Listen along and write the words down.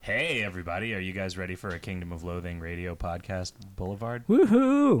Hey, everybody. Are you guys ready for a Kingdom of Loathing radio podcast boulevard?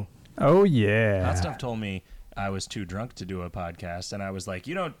 Woohoo! Oh, yeah. Hot Stuff told me I was too drunk to do a podcast, and I was like,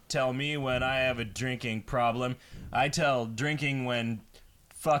 you don't tell me when I have a drinking problem. I tell drinking when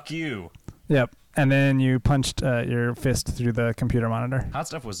fuck you. Yep. And then you punched your fist through the computer monitor. Hot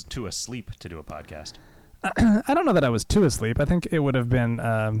Stuff was too asleep to do a podcast. I don't know that I was too asleep. I think it would have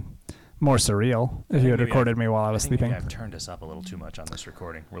been more surreal if you had recorded me while I was sleeping. I've turned us up a little too much on this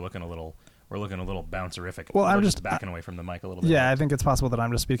recording. We're looking a little bouncerific. Well, We're I'm just backing away from the mic a little bit. Yeah, I think it's possible that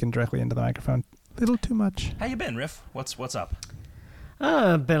I'm just speaking directly into the microphone. A little too much. How you been, Riff? What's up?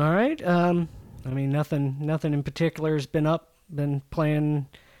 Been all right. I mean, nothing in particular has been up. Been playing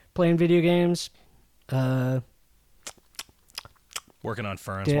video games. Working on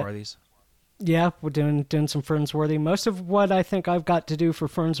Fernsworthy's. Yeah, we're doing some Fernsworthy. Most of what I think I've got to do for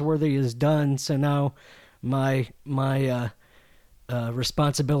Fernsworthy is done. So now my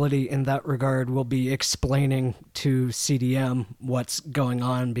responsibility in that regard will be explaining to CDM what's going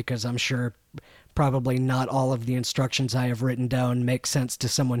on, because I'm sure probably not all of the instructions I have written down make sense to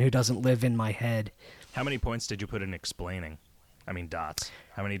someone who doesn't live in my head. How many points did you put in explaining? I mean, dots.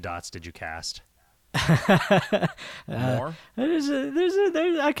 How many dots did you cast? More?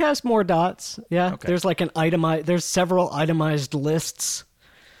 I cast more dots. Yeah, okay. There's like there's several itemized lists.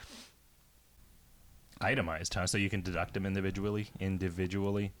 Itemized, huh? So you can deduct them individually.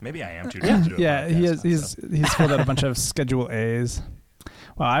 Maybe I am too drunk to do a Yeah, podcast, he's filled out a bunch of Schedule A's.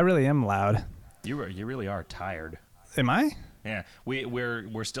 Wow, I really am loud. You really are tired. Am I? Yeah,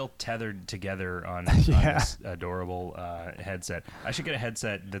 we're still tethered together on Yeah. this adorable headset. I should get a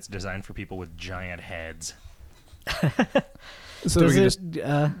headset that's designed for people with giant heads. So we can just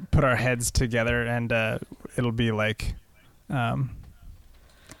put our heads together and it'll be like that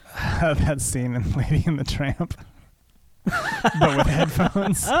scene in Lady and the Tramp, but with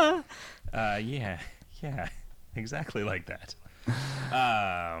headphones. Yeah, exactly like that.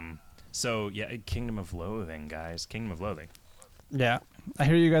 So yeah, Kingdom of Loathing, guys. Kingdom of Loathing. Yeah. I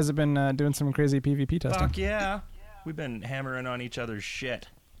hear you guys have been doing some crazy PvP testing. Fuck yeah. We've been hammering on each other's shit.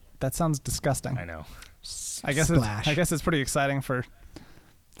 That sounds disgusting. I know. I guess it's pretty exciting for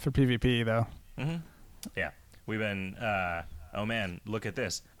PvP though. Mm-hmm. Yeah. We've been oh man, look at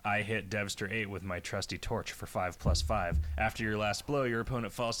this. I hit Devster 8 with my trusty torch for 5+5. After your last blow, your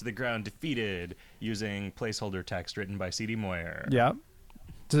opponent falls to the ground defeated, using placeholder text written by C.D. Moyer. Yeah.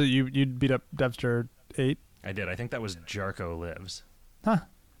 So you beat up Devster 8? I did. I think that was Jarko Lives. Huh.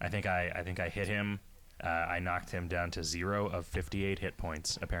 I think I hit him. I knocked him down to 0 of 58 hit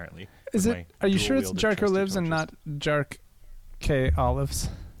points, apparently. Are you sure it's Jarko Lives and not Jark K Olives?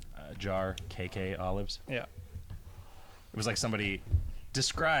 Jar KK Olives. Yeah. It was like somebody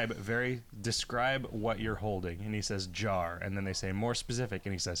describe what you're holding, and he says jar, and then they say more specific,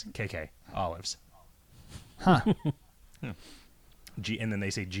 and he says KK Olives. Huh. G, and then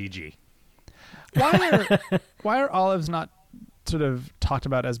they say GG. Why are olives not sort of talked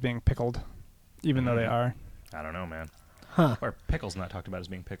about as being pickled, even though they are? I don't know, man. Huh. Or pickles not talked about as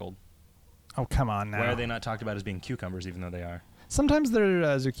being pickled. Oh, come on now. Why are they not talked about as being cucumbers, even though they are? Sometimes they're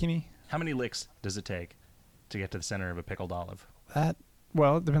zucchini. How many licks does it take to get to the center of a pickled olive?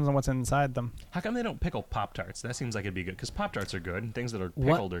 Well, it depends on what's inside them. How come they don't pickle Pop-Tarts? That seems like it'd be good, because Pop-Tarts are good, and things that are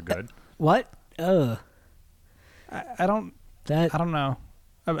pickled are good. What? I don't know.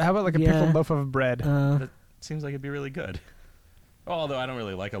 How about like a pickled loaf of bread? That seems like it'd be really good. Although I don't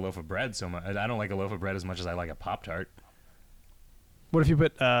really like a loaf of bread so much. I don't like a loaf of bread as much as I like a Pop-Tart. What if you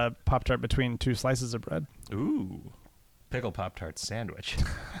put Pop-Tart between two slices of bread? Ooh. Pickle Pop-Tart sandwich.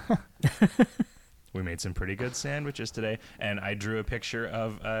 We made some pretty good sandwiches today, and I drew a picture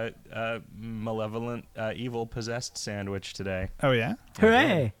of a malevolent, evil, possessed sandwich today. Oh, yeah?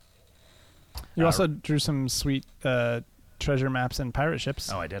 Hooray! You also drew some sweet treasure maps and pirate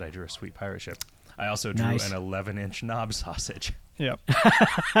ships. Oh, I did. I drew a sweet pirate ship. I also drew an 11-inch knob sausage. Yep.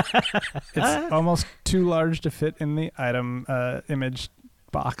 It's almost too large to fit in the item image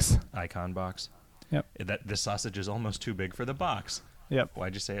box. Icon box. Yep. This sausage is almost too big for the box. Yep.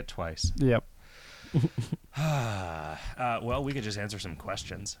 Why'd you say it twice? Yep. Well, we could just answer some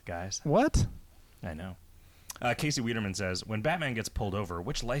questions, guys. What? I know. Casey Wiederman says, when Batman gets pulled over,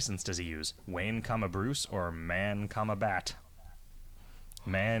 which license does he use? Wayne, Bruce, or Man, Bat?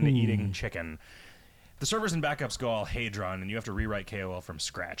 Man eating chicken. The servers and backups go all Hadron, and you have to rewrite KoL from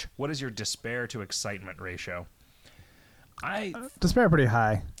scratch. What is your despair to excitement ratio? Despair pretty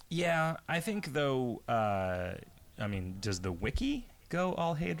high. Yeah, I think, though, does the wiki go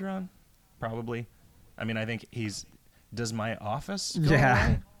all Hadron? Probably. I mean, I think does my office go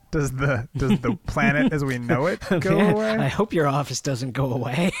away? Does the planet as we know it go Man, away? I hope your office doesn't go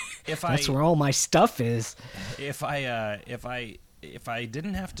away. That's where all my stuff is. If I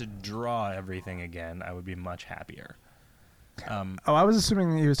didn't have to draw everything again, I would be much happier. I was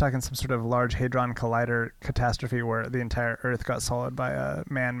assuming he was talking some sort of large hadron collider catastrophe where the entire Earth got swallowed by a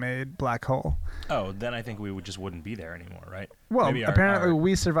man-made black hole. Oh, then I think we wouldn't be there anymore, right? Well, Maybe apparently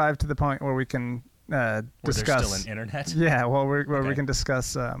we survived to the point where we can where discuss. there's still an internet. Yeah, well, where Okay. we can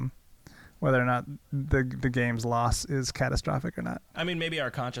discuss whether or not the game's loss is catastrophic or not. I mean, maybe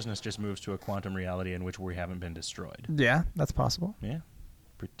our consciousness just moves to a quantum reality in which we haven't been destroyed. Yeah, that's possible. Yeah,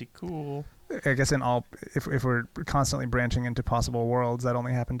 pretty cool. I guess if we're constantly branching into possible worlds, that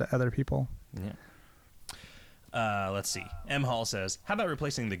only happened to other people. Yeah. Let's see. M. Hall says, how about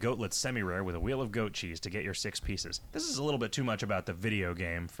replacing the goatlet semi-rare with a wheel of goat cheese to get your 6 pieces? This is a little bit too much about the video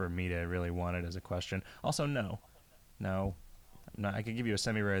game for me to really want it as a question. Also, no. I could give you a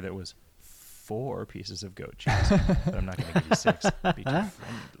semi-rare that was 4 pieces of goat cheese, but I'm not going to give you 6. That'd be too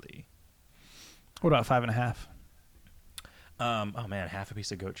friendly. What about 5.5? Oh man, half a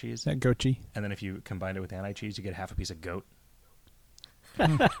piece of goat cheese. Yeah, goatchi. And then if you combine it with anti-cheese, you get half a piece of goat.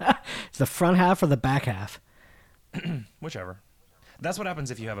 It's the front half or the back half? Whichever. That's what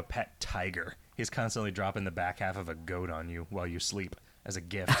happens if you have a pet tiger. He's constantly dropping the back half of a goat on you while you sleep as a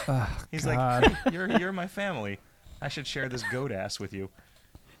gift. He's God. like, hey, you're my family. I should share this goat ass with you.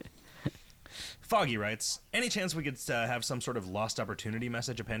 Foggy writes, any chance we could have some sort of lost opportunity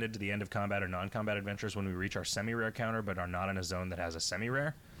message appended to the end of combat or non-combat adventures when we reach our semi-rare counter but are not in a zone that has a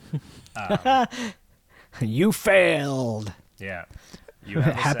semi-rare? You failed. Yeah. You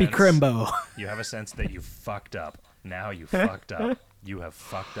have Happy Crimbo. You have a sense that you fucked up. Now you fucked up. You have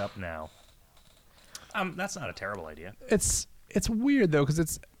fucked up now. That's not a terrible idea. It's weird though, because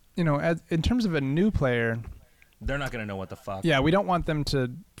it's in terms of a new player, they're not going to know what the fuck. Yeah, we don't want them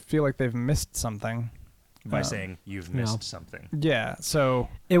to feel like they've missed something by saying you've missed something. Yeah, so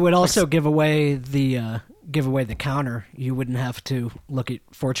it would also give away the counter. You wouldn't have to look at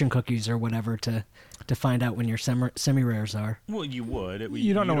fortune cookies or whatever to find out when your semi-rares are. Well, you would.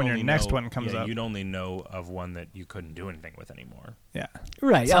 You don't know when your next one comes up. You'd only know of one that you couldn't do anything with anymore. Yeah.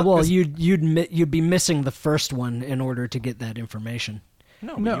 Right. Well, you'd be missing the first one in order to get that information.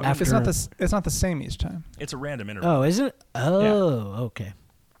 No, it's not the same each time. It's a random interval. Oh, is it? Oh, okay.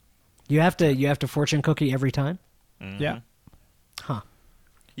 You have to fortune cookie every time? Mm-hmm. Yeah. Huh.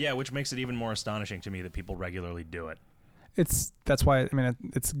 Yeah, which makes it even more astonishing to me that people regularly do it. That's why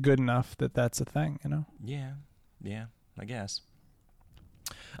it's good enough that that's a thing, Yeah, I guess.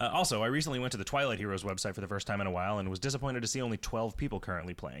 Also, I recently went to the Twilight Heroes website for the first time in a while and was disappointed to see only 12 people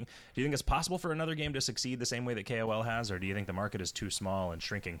currently playing. Do you think it's possible for another game to succeed the same way that KoL has, or do you think the market is too small and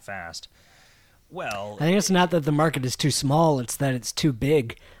shrinking fast? Well, I think it's not that the market is too small, it's that it's too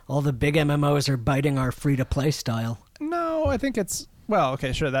big. All the big MMOs are biting our free-to-play style. No, I think it's... Well,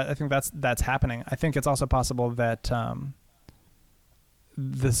 okay, sure. I think that's happening. I think it's also possible that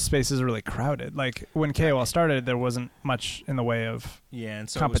the space is really crowded. Like, when KoL started, there wasn't much in the way of and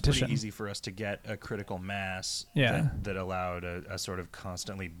so competition. It was pretty easy for us to get a critical mass that allowed a sort of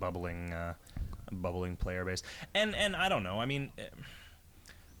constantly bubbling player base. And I don't know. I mean,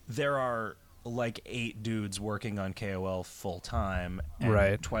 there are like 8 dudes working on KoL full time, and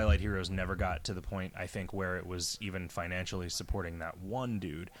right. Twilight Heroes never got to the point, I think, where it was even financially supporting that one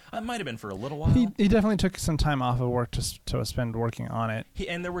dude. It might have been for a little while. He definitely took some time off of work to spend working on it.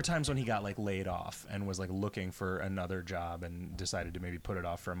 And there were times when he got like laid off and was like looking for another job and decided to maybe put it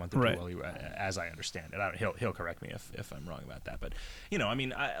off for a month or two. Right. While as I understand it, he'll correct me if I'm wrong about that. But I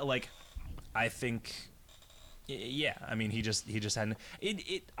mean, I think. Yeah, I mean, he just hadn't.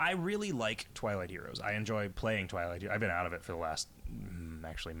 I really like Twilight Heroes. I enjoy playing Twilight Heroes. I've been out of it for the last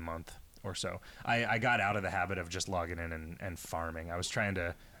actually month or so. I got out of the habit of just logging in and farming. I was trying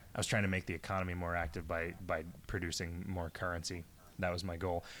to make the economy more active by producing more currency. That was my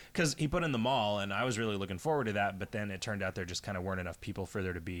goal. Because he put in the mall, and I was really looking forward to that. But then it turned out there just kind of weren't enough people for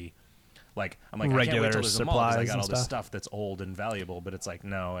there to be. Like, I'm like, I can't wait till there's a mall because I got all this stuff that's old and valuable. But it's like,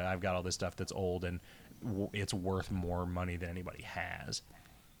 no, I've got all this stuff that's old and it's worth more money than anybody has.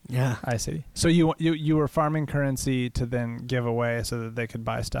 Yeah, I see. So you were farming currency to then give away so that they could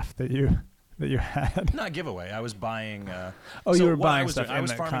buy stuff that you had. Not giveaway. I was buying. You were buying stuff. I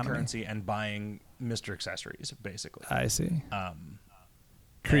was farming economy. currency and buying Mr. Accessories, basically. I see.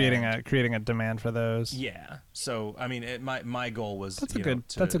 Creating a demand for those. Yeah. So I mean, my goal was that's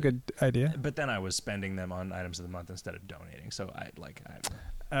a good idea. But then I was spending them on items of the month instead of donating. So I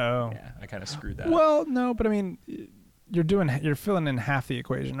kind of screwed that up. Well, no, but I mean, you're filling in half the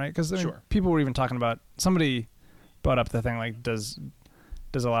equation, right? Because sure. People were even talking about, somebody brought up the thing like, does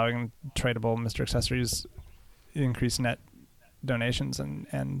does allowing tradable Mr. Accessories increase net donations?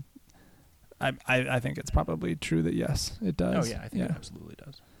 And I think it's probably true that yes, it does. Oh yeah, I think it absolutely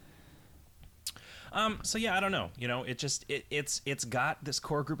does. So yeah, I don't know. You know, it's got this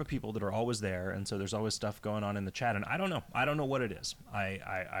core group of people that are always there, and so there's always stuff going on in the chat, and I don't know what it is.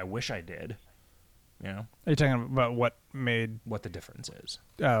 I wish I did. You know, are you talking about what the difference is?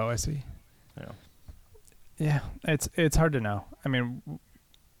 Oh, I see. Yeah, it's hard to know. I mean,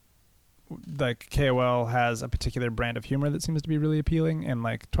 like KoL has a particular brand of humor that seems to be really appealing, and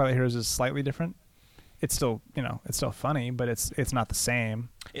like Twilight Heroes is slightly different. It's still, it's still funny, but it's not the same.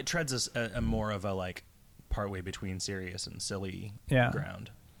 It treads a more of a like partway between serious and silly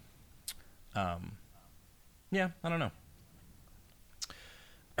ground. Yeah, I don't know.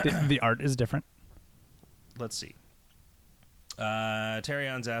 The art is different. Let's see.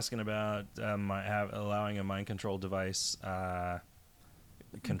 Terrion's asking about allowing a mind control device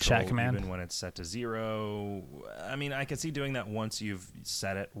control even when it's set to 0. I mean, I could see doing that once you've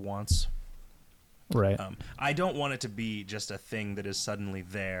set it once. Right. I don't want it to be just a thing that is suddenly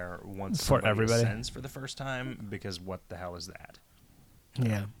there once for everybody ascends for the first time, because what the hell is that?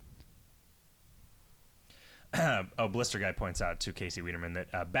 Yeah. Blister Guy points out to Casey Wiederman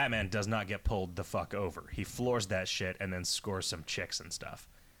that Batman does not get pulled the fuck over. He floors that shit and then scores some chicks and stuff.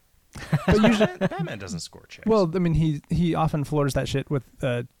 But usually Batman doesn't score chicks. Well, I mean, he often floors that shit with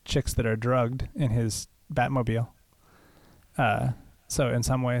chicks that are drugged in his Batmobile. So in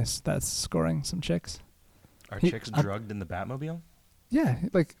some ways, that's scoring some chicks. Are chicks drugged in the Batmobile? Yeah,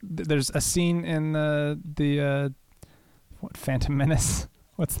 like there's a scene in the Phantom Menace.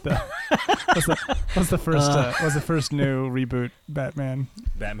 What's the first new reboot Batman?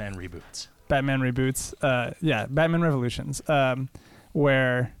 Batman reboots. Batman Revolutions,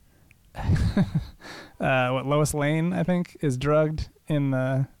 where Lois Lane, I think, is drugged in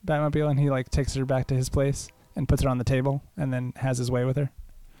the Batmobile, and he like takes her back to his place and puts her on the table and then has his way with her.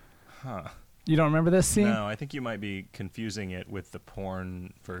 Huh. You don't remember this scene? No, I think you might be confusing it with the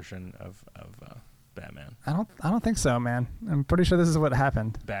porn version of Batman. I don't think so, man. I'm pretty sure this is what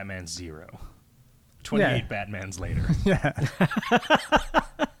happened. Batman 0. 28 Batmans later. Yeah.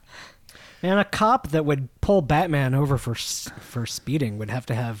 And a cop that would pull Batman over for speeding would have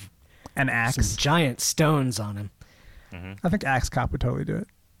to have an axe, some giant stones on him. Mm-hmm. I think Axe Cop would totally do it.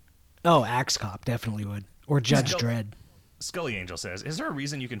 Oh, Axe Cop definitely would. Or Judge Dredd. Scully Angel says, is there a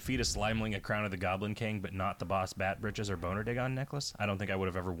reason you can feed a Slimeling a crown of the Goblin King, but not the Boss Bat Britches or Boner Dagon necklace? I don't think I would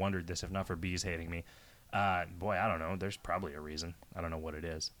have ever wondered this if not for bees hating me. Boy, I don't know. There's probably a reason. I don't know what it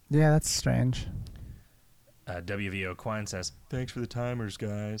is. Yeah, that's strange. WVO Quine says, thanks for the timers,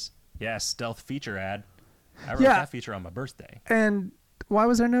 guys. Yeah, stealth feature ad. I wrote that feature on my birthday. And why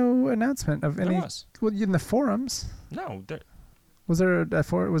was there no announcement of any? There was. Well, in the forums. No. Was there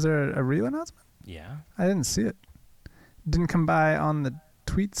a real announcement? Yeah. I didn't see it. Didn't come by on the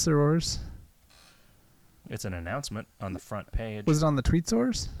tweet source. It's an announcement on the front page. Was it on the tweet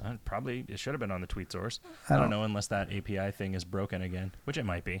source? Probably. It should have been on the tweet source. I don't know unless that API thing is broken again, which it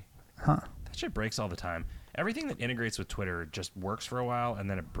might be. Huh. That shit breaks all the time. Everything that integrates with Twitter just works for a while, and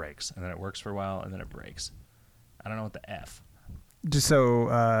then it breaks. And then it works for a while, and then it breaks. I don't know what the F. Just so,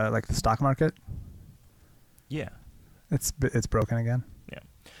 like the stock market? Yeah. It's broken again. Yeah.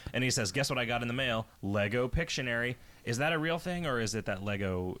 And he says, guess what I got in the mail? Lego Pictionary. Is that a real thing, or is it that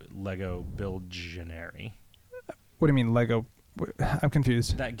Lego Buildtionary? What do you mean, Lego? I'm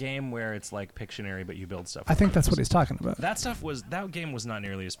confused. That game where it's like Pictionary, but you build stuff. I think that's what he's talking about. That game was not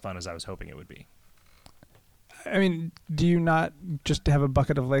nearly as fun as I was hoping it would be. I mean, do you not just have a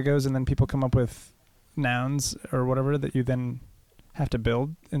bucket of Legos and then people come up with nouns or whatever that you then have to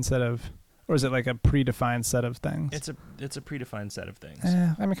build instead of, or is it like a predefined set of things? It's a predefined set of things.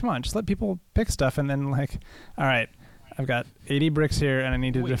 I mean, come on, just let people pick stuff and then like, all right, I've got 80 bricks here and I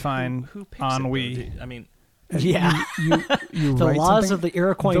need to define who picks ennui. I mean, yeah, you the write laws of the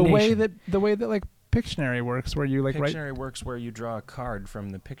Iroquois the nation. way that like Pictionary works, where you like Pictionary works where you draw a card from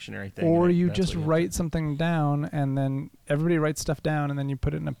the Pictionary thing, or you just write something down and then everybody writes stuff down and then you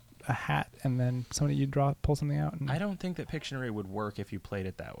put it in a hat and then somebody pull something out. And I don't think that Pictionary would work if you played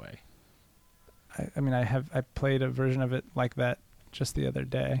it that way. I mean, I played a version of it like that just the other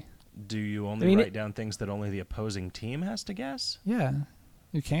day. Do you only write down things that only the opposing team has to guess? Yeah,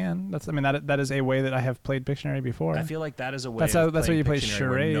 you can. That is a way that I have played Pictionary before. I feel like that is a way. That's how you play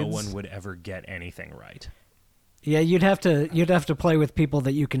charades. No one would ever get anything right. Yeah, you'd have to play with people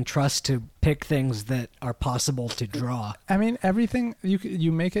that you can trust to pick things that are possible to draw. I mean, everything you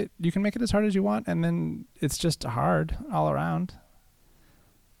can make it as hard as you want, and then it's just hard all around.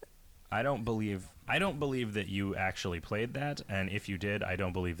 I don't believe I don't believe that you actually played that, and if you did, I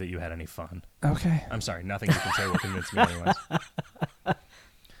don't believe that you had any fun. Okay. I'm sorry, nothing you can say will convince me otherwise.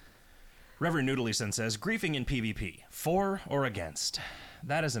 Reverend Noodleson says, griefing in PvP, for or against?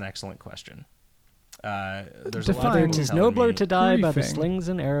 That is an excellent question. There's a lot Whether of it is people nobler telling to die by the griefing. slings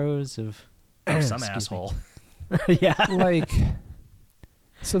and arrows of me, some excuse me. asshole. Yeah. Like,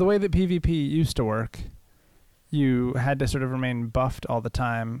 so the way that PvP used to work, you had to sort of remain buffed all the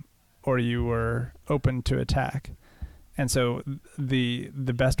time, or you were open to attack. And so the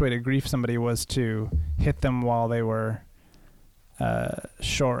best way to grief somebody was to hit them while they were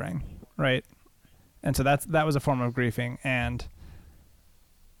shoring, right? And so that was a form of griefing, and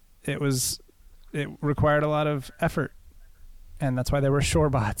it required a lot of effort, and that's why there were shore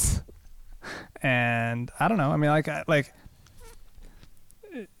bots. And I don't know. I mean,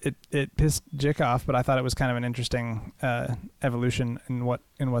 it pissed Jick off, but I thought it was kind of an interesting evolution in what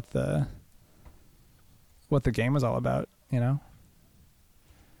the game was all about, you know.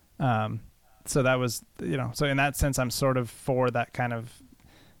 So that was, you know, so in that sense, I'm sort of for that kind of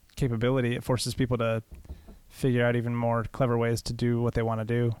capability. It forces people to figure out even more clever ways to do what they want to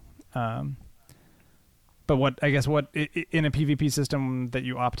do. But what in a PvP system that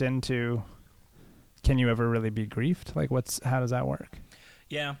you opt into, can you ever really be griefed? Like, how does that work?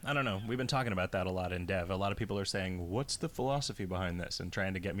 Yeah, I don't know. We've been talking about that a lot in dev. A lot of people are saying, what's the philosophy behind this? And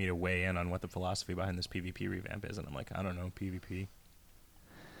trying to get me to weigh in on what the philosophy behind this PvP revamp is. And I'm like, I don't know, PvP.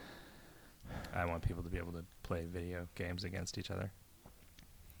 I want people to be able to play video games against each other.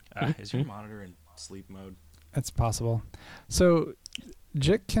 Is your monitor in sleep mode? It's possible. So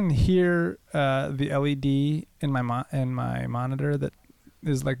Jick can hear the LED in my monitor that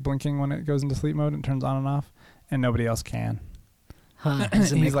is like blinking when it goes into sleep mode and turns on and off, and nobody else can. Huh.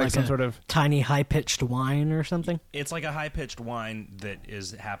 Does it He's make like like some a sort of tiny high-pitched whine or something? It's like a high-pitched whine that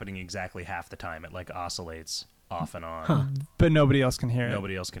is happening exactly half the time. It like oscillates off and on. Huh. but nobody else can hear it.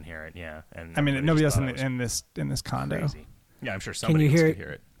 Nobody else can hear it, yeah. And I mean, nobody else just thought in it was this condo. crazy. Yeah, I'm sure somebody else can hear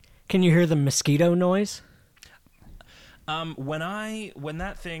it. Can you hear the mosquito noise? When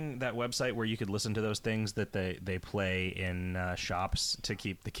that website where you could listen to those things that they play in shops to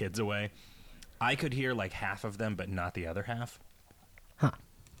keep the kids away, I could hear like half of them, but not the other half. Huh.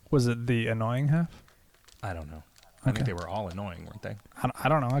 Was it the annoying half? I don't know. I think they were all annoying, weren't they? I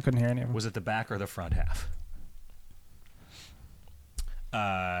don't know. I couldn't hear any of them. Was it the back or the front half?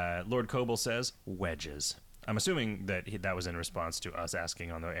 Lord Coble says, wedges. I'm assuming that that was in response to us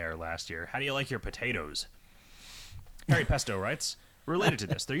asking on the air last year, how do you like your potatoes? Harry Pesto writes, related to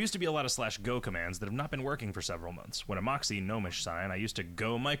this, there used to be a lot of /go commands that have not been working for several months. When a Moxie gnomish sign, I used to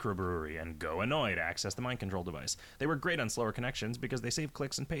go microbrewery and go annoy to access the mind control device. They were great on slower connections because they save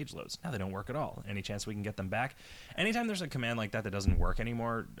clicks and page loads. Now they don't work at all. Any chance we can get them back? Anytime there's a command like that doesn't work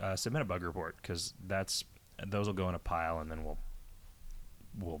anymore, submit a bug report, because those will go in a pile, and then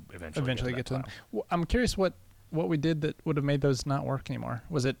we'll eventually get to them. Well, I'm curious what we did that would have made those not work anymore.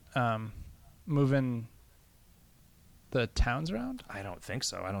 Was it moving the towns around? I don't think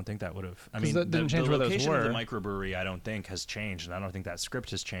so. I don't think that would have. I 'Cause mean, that didn't change the where those location of the were. microbrewery, I don't think, has changed, and I don't think that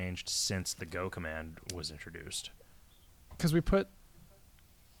script has changed since the go command was introduced. Because we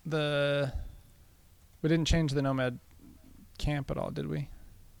didn't change the Nomad camp at all, did we?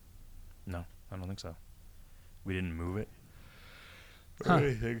 No, I don't think so. We didn't move it. Huh. Or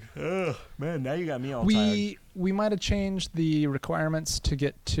anything. Oh, man, now you got me all tired. We might have changed the requirements to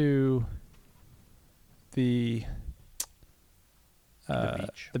get to the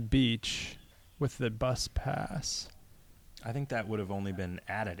beach with the bus pass. I think that would have only been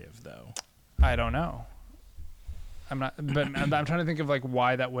additive, though. I don't know. I'm trying to think of like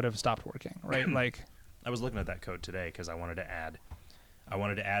why that would have stopped working, right? Like, I was looking at that code today because I wanted to add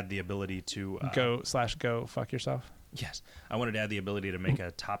the ability to go fuck yourself. Yes, I wanted to add the ability to make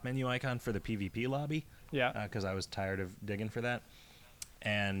a top menu icon for the PvP lobby. Yeah, because I was tired of digging for that.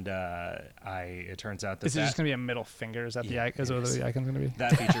 And it turns out that is it just gonna be a middle finger? Is that the icon's gonna be?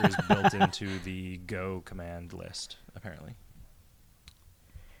 That feature is built into the Go command list, apparently.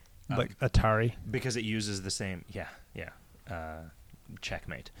 Like Atari, because it uses the same. Yeah.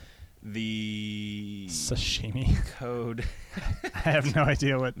 Checkmate. The sashimi code. I have no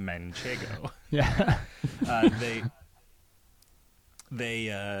idea what Manchego. Yeah.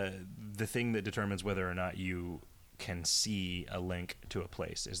 The thing that determines whether or not you can see a link to a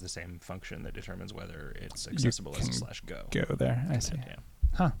place is the same function that determines whether it's accessible as a /go. Go there. I see. Yeah.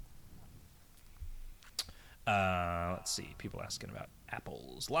 Huh. Let's see. People asking about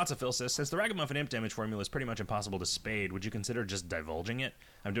apples. Lots of Phil says, since the Ragamuffin imp damage formula is pretty much impossible to spade, would you consider just divulging it?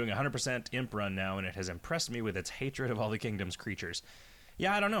 I'm doing 100% imp run now, and it has impressed me with its hatred of all the kingdom's creatures.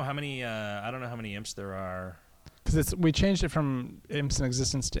 Yeah, I don't know how many. I don't know how many imps there are. Because we changed it from imps in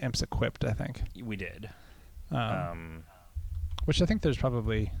existence to imps equipped, I think. We did. Which I think there's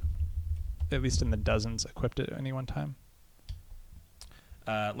probably at least in the dozens equipped at any one time.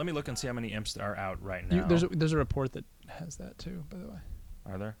 Let me look and see how many imps are out right now. There's a report that has that too, by the way.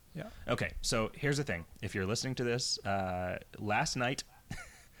 Are there? Yeah. Okay, so here's the thing. If you're listening to this, last night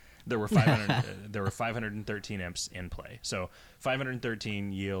there were 513 imps in play. So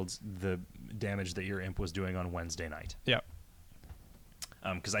 513 yields the damage that your imp was doing on Wednesday night. Yeah.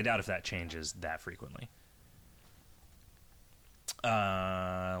 Because I doubt if that changes that frequently.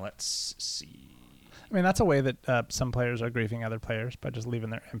 Let's see. I mean, that's a way that some players are griefing other players by just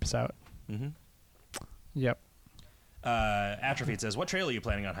leaving their imps out. Mm-hmm. Yep. Atrophied says, what trail are you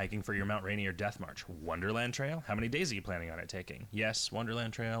planning on hiking for your Mount Rainier Death March? Wonderland Trail? How many days are you planning on it taking? Yes,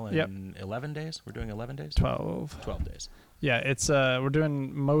 Wonderland Trail in 11 days? We're doing 11 days? 12 days. Yeah, it's we're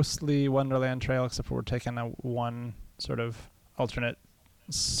doing mostly Wonderland Trail, except for we're taking one sort of alternate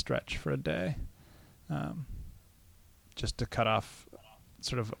stretch for a day, just to cut off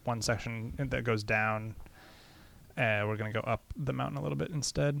sort of one section that goes down. We're going to go up the mountain a little bit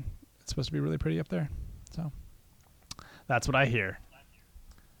instead. It's supposed to be really pretty up there. So that's what I hear.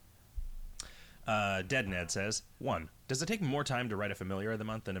 Dead Ned says, 1. Does it take more time to write a familiar of the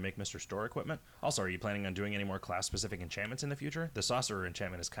month than to make Mr. Store equipment? Also, are you planning on doing any more class-specific enchantments in the future? The Sorcerer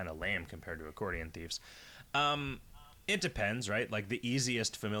enchantment is kind of lame compared to Accordion Thieves. It depends, right? Like, the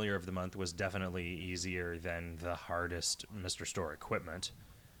easiest familiar of the month was definitely easier than the hardest Mr. Store equipment.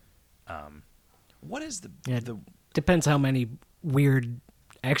 What is the... Depends how many weird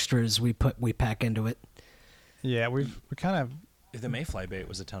extras we pack into it. Yeah, we kind of... The Mayfly bait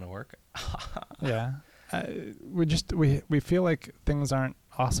was a ton of work. Yeah. We feel like things aren't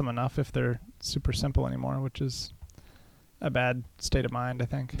awesome enough if they're super simple anymore, which is a bad state of mind, I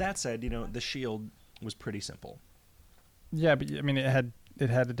think. That said, the shield was pretty simple. Yeah, but I mean, it had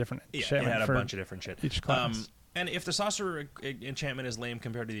a different enchantment. It had a bunch of different shit. Each class. And if the Sorcerer enchantment is lame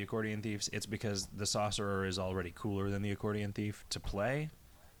compared to the Accordion Thieves, it's because the Sorcerer is already cooler than the Accordion Thief to play,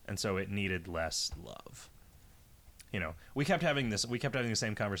 and so it needed less love. We kept having the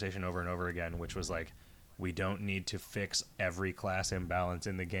same conversation over and over again, which was like, we don't need to fix every class imbalance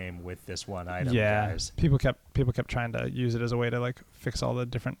in the game with this one item, guys. People kept trying to use it as a way to like fix all the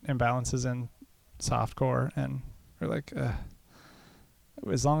different imbalances in softcore, and we're like,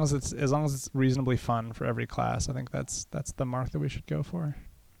 as long as it's reasonably fun for every class, I think that's the mark that we should go for.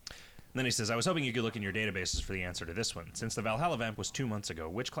 And then he says, I was hoping you could look in your databases for the answer to this one. Since the Valhalla Vamp was 2 months ago,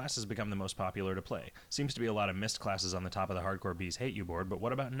 which class has become the most popular to play? Seems to be a lot of missed classes on the top of the Hardcore Bees Hate You board, but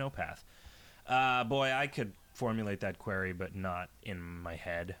what about No Path? Boy, I could formulate that query, but not in my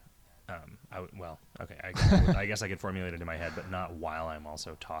head. I guess I could formulate it in my head, but not while I'm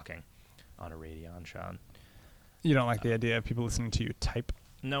also talking on a Radeon, Sean. You don't like the idea of people listening to you type?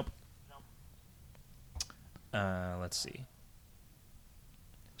 Nope. Let's see.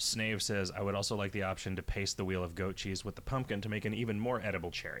 Snave says, I would also like the option to paste the wheel of goat cheese with the pumpkin to make an even more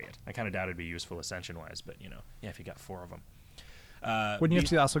edible chariot. I kind of doubt it'd be useful Ascension-wise, but, if you got 4 of them. Wouldn't you have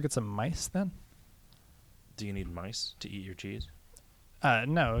to also get some mice then? Do you need mice to eat your cheese?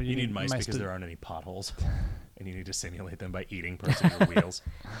 No. You need mice because there aren't any potholes, and you need to simulate them by eating parts of your wheels.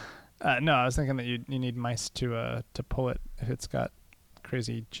 No, I was thinking that you need mice to pull it if it's got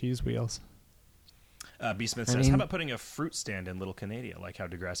crazy cheese wheels. B. Smith says, how about putting a fruit stand in Little Canada, like how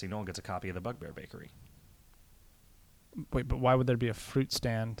Degrassi Knoll gets a copy of the Bugbear Bakery? Wait, but why would there be a fruit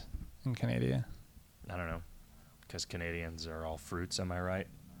stand in Canada? I don't know. Because Canadians are all fruits, am I right?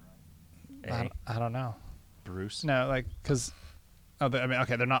 I don't know. Bruce? No, because...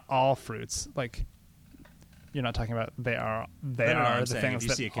 they're not all fruits. Like, you're not talking about they are the things if you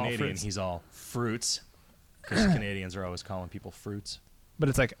that see a Canadian, he's all fruits. Because Canadians are always calling people fruits. But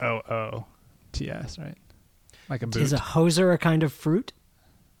it's like OOTS, right? Like a boot. Is a hoser a kind of fruit?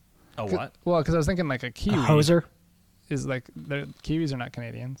 A what? Well, because I was thinking like a kiwi. A hoser? Is like, kiwis are not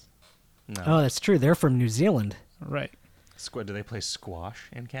Canadians. No. Oh, that's true. They're from New Zealand. Right. Do they play squash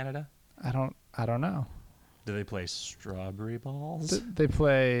in Canada? I don't know. Do they play strawberry balls? They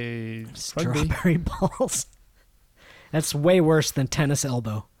play strawberry balls. That's way worse than tennis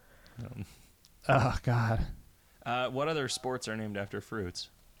elbow. Oh God. What other sports are named after fruits?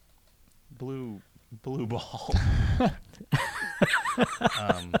 Blue ball.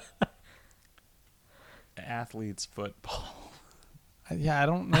 Athlete's football. Yeah, I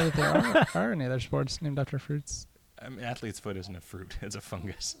don't know that there are any other sports named after fruits. Athlete's foot isn't a fruit; it's a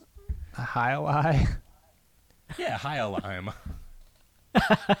fungus. A hyali. Yeah, hyalime.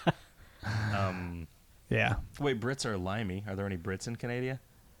 Yeah, Wait, Brits are limey. Are there any Brits in Canada?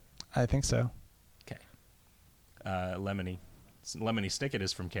 I think so. Okay. Lemony Snicket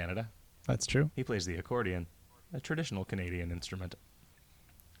is from Canada. That's true. He plays the accordion, a traditional Canadian instrument.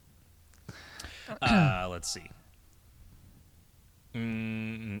 Let's see.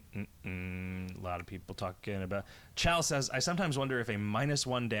 A lot of people talking about... Chal says, I sometimes wonder if a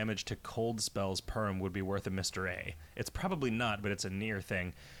 -1 damage to cold spells perm would be worth a Mr. A. It's probably not, but it's a near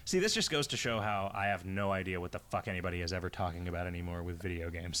thing. See, this just goes to show how I have no idea what the fuck anybody is ever talking about anymore with video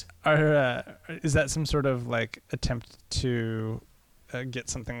games. Is that some sort of like attempt to get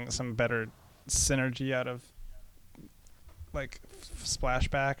some better synergy out of like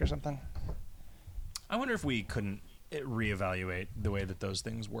splashback or something? I wonder if we couldn't reevaluate the way that those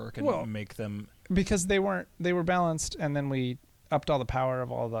things work and make them, because they were balanced, and then we upped all the power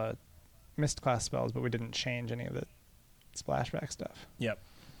of all the mist class spells, but we didn't change any of the splashback stuff. Yep.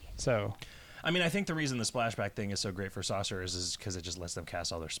 So, I mean, I think the reason the splashback thing is so great for sorcerers is because it just lets them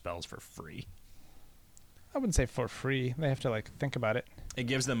cast all their spells for free. I wouldn't say for free. They have to like think about it. It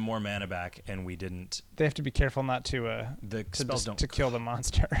gives them more mana back, and we didn't. They have to be careful not to to kill the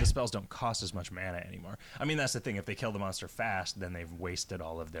monster. The spells don't cost as much mana anymore. I mean, that's the thing. If they kill the monster fast, then they've wasted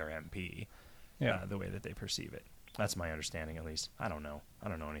all of their MP. Yeah. The way that they perceive it. That's my understanding, at least. I don't know. I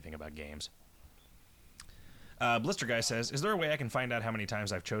don't know anything about games. Blister Guy says, is there a way I can find out how many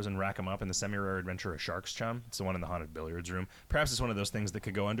times I've chosen Rack 'em Up in the semi-rare adventure of Shark's Chum? It's the one in the haunted billiards room. Perhaps it's one of those things that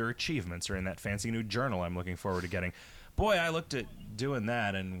could go under achievements or in that fancy new journal I'm looking forward to getting. Boy, I looked at doing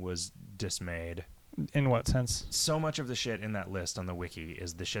that and was dismayed. In what sense? So much of the shit in that list on the wiki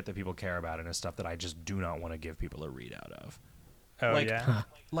is the shit that people care about and is stuff that I just do not want to give people a readout of. Oh, like, yeah?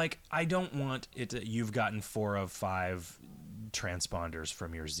 Like, I don't want it to, you've gotten 4 of 5 transponders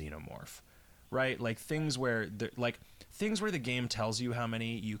from your xenomorph. Right? Like things where the game tells you how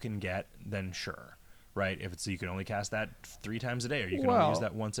many you can get, then sure. Right? If it's you can only cast that 3 times a day, or you can only use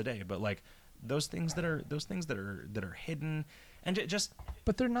that once a day. But like those things that are hidden and just,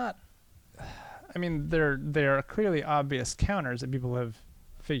 but they're not. I mean, they're clearly obvious counters that people have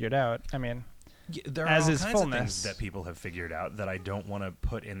figured out. I mean, there are all kinds of things that people have figured out that I don't want to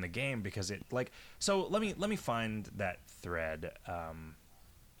put in the game because it like. So let me find that thread.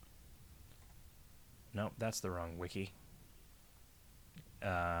 No, that's the wrong wiki.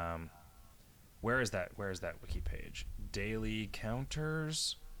 Where is that wiki page? Daily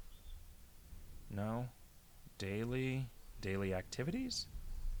counters? No. Daily activities?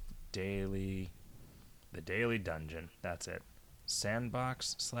 The daily dungeon. That's it.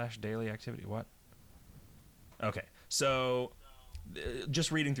 Sandbox/daily activity. What? Okay. So,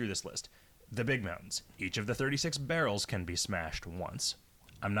 just reading through this list. The big mountains. Each of the 36 barrels can be smashed once.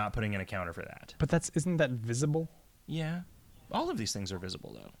 I'm not putting in a counter for that. But isn't that visible? Yeah. All of these things are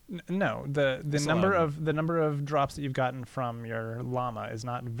visible though. No, the number of drops that you've gotten from your llama is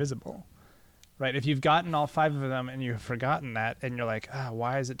not visible. Right? If you've gotten all 5 of them and you've forgotten that and you're like,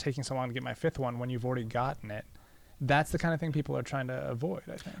 why is it taking so long to get my 5th one when you've already gotten it? That's the kind of thing people are trying to avoid,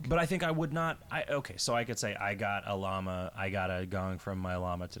 I think. But I think I would not. Okay, so I could say I got a llama. I got a gong from my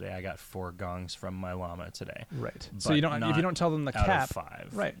llama today. I got 4 gongs from my llama today. Right. So you don't. If you don't tell them the out cap. Of 5.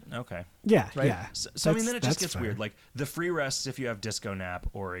 Right. Okay. Yeah. Right? Yeah. So I mean, then it just gets fair. weird. Like the free rests if you have disco nap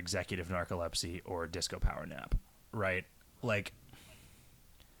or executive narcolepsy or disco power nap. Right. Like.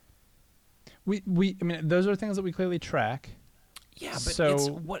 We. I mean, those are things that we clearly track. Yeah, but it's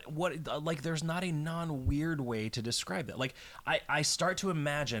what like there's not a non-weird way to describe that. Like I start to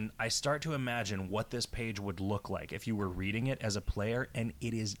imagine what this page would look like if you were reading it as a player, and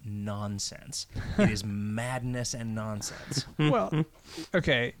it is nonsense. It is madness and nonsense. Well,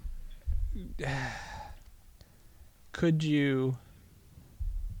 okay. Could you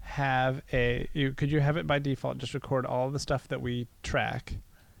have it by default just record all the stuff that we track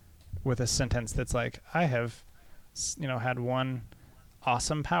with a sentence that's like, I have had one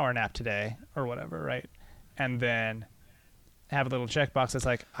awesome power nap today or whatever, right? And then have a little checkbox that's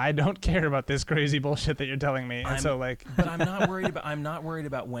like, I don't care about this crazy bullshit that you're telling me. And but I'm not worried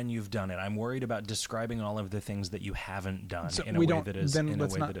about when you've done it. I'm worried about describing all of the things that you haven't done in a way that is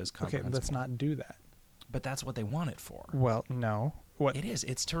comprehensible. Okay, let's not do that. But that's what they want it for. Well, no. What it is?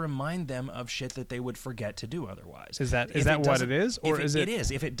 It's to remind them of shit that they would forget to do otherwise. Is that what it is, or is it? It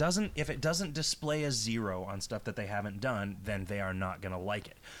is. If it doesn't display a 0 on stuff that they haven't done, then they are not going to like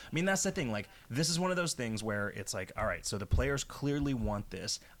it. I mean, that's the thing. Like, this is one of those things where it's like, all right, so the players clearly want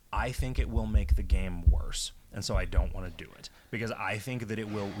this. I think it will make the game worse, and so I don't want to do it because I think that it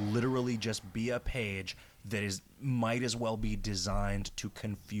will literally just be a page that might as well be designed to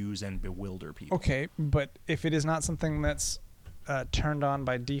confuse and bewilder people. Okay, but if it is not something that's turned on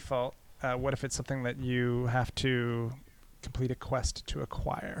by default, what if it's something that you have to complete a quest to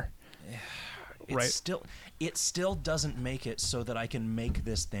acquire? It still doesn't make it so that I can make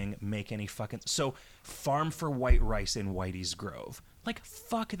this thing make any fucking... So, farm for white rice in Whitey's Grove. Like,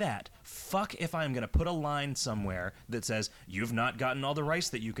 fuck that. Fuck if I'm going to put a line somewhere that says, you've not gotten all the rice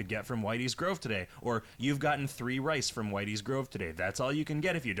that you could get from Whitey's Grove today, or you've gotten 3 rice from Whitey's Grove today. That's all you can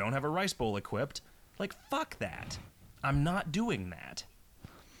get if you don't have a rice bowl equipped. Like, fuck that. I'm not doing that.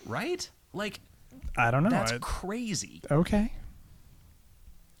 Right? Like, I don't know. That's crazy. Okay.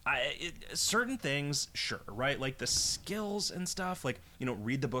 Certain things, sure, right? Like the skills and stuff, like,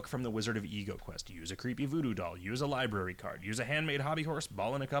 read the book from the Wizard of Ego Quest, use a creepy voodoo doll, use a library card, use a handmade hobby horse,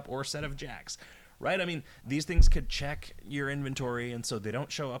 ball in a cup, or set of jacks, right? I mean, these things could check your inventory, and so they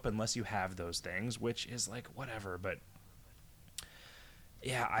don't show up unless you have those things, which is like, whatever, but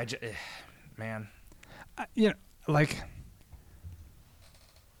yeah, man. Like...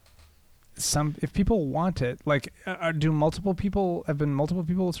 if people want it, like, have been multiple people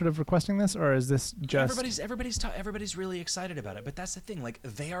sort of requesting this, or is this just everybody's really excited about it? But that's the thing, like,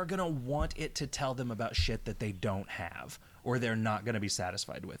 they are gonna want it to tell them about shit that they don't have, or they're not gonna be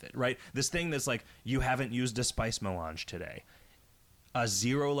satisfied with it, right? This thing that's like, you haven't used a spice melange today. A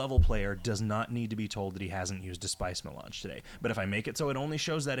 0-level player does not need to be told that he hasn't used a spice melange today. But if I make it so it only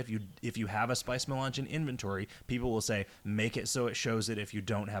shows that if you have a spice melange in inventory, people will say, make it so it shows it if you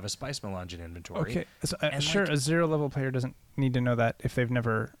don't have a spice melange in inventory. Okay, so, sure, a 0-level player doesn't need to know that if they've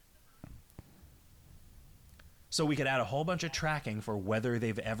never... So we could add a whole bunch of tracking for whether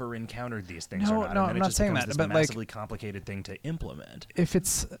they've ever encountered these things or not. No, and I'm not saying that. This but massively complicated thing to implement.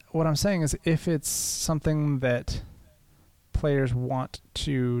 What I'm saying is, if it's something that players want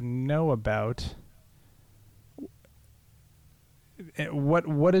to know about,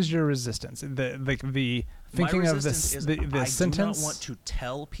 what is your resistance? The thinking of this, the sentence. I do not want to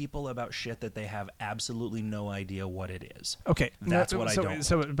tell people about shit that they have absolutely no idea what it is. Okay, that's what I don't.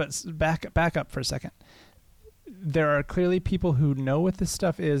 So, but back up for a second. There are clearly people who know what this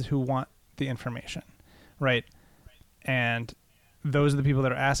stuff is who want the information, right? And those are the people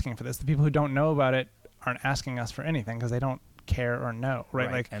that are asking for this. The people who don't know about it aren't asking us for anything because they don't care or know,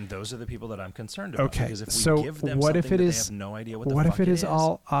 right? Like, and those are the people that I'm concerned about. Okay, because if we so give them what something if it that is? They have no idea what the what fuck if it is is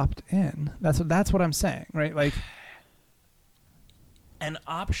all opt-in? That's what I'm saying, right? Like, an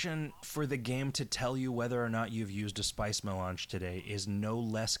option for the game to tell you whether or not you've used a spice melange today is no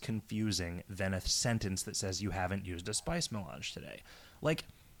less confusing than a sentence that says you haven't used a spice melange today. Like,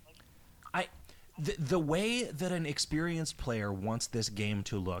 the way that an experienced player wants this game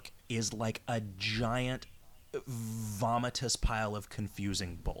to look is like a giant vomitous pile of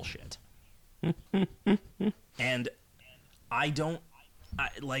confusing bullshit. And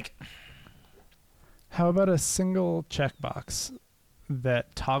how about a single checkbox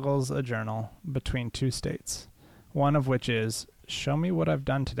that toggles a journal between 2 states, one of which is show me what I've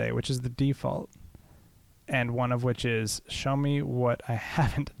done today, which is the default, and one of which is show me what I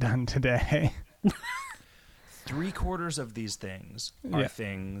haven't done today. 3/4 of these things are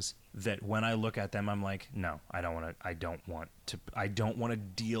things that when I look at them, I'm like, no, I don't want to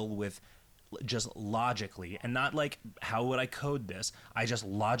deal with just logically, and not like, how would I code this? I just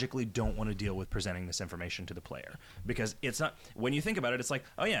logically don't want to deal with presenting this information to the player, because it's not, when you think about it, it's like,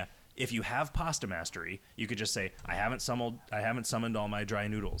 oh yeah, if you have pasta mastery, you could just say, I haven't summoned all my dry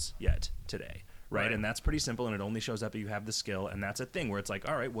noodles yet today. Right? And that's pretty simple, and it only shows up if you have the skill, and that's a thing where it's like,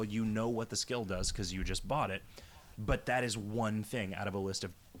 all right, well, you know what the skill does because you just bought it, but that is one thing out of a list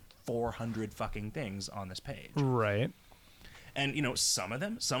of 400 fucking things on this page. Right. And, some of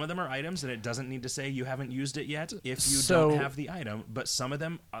them are items, and it doesn't need to say you haven't used it yet if you don't have the item, but some of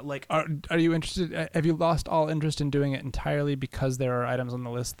them, like... Are you interested... Have you lost all interest in doing it entirely because there are items on the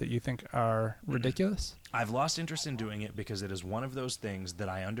list that you think are ridiculous? I've lost interest in doing it because it is one of those things that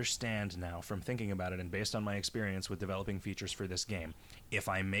I understand now from thinking about it and based on my experience with developing features for this game. If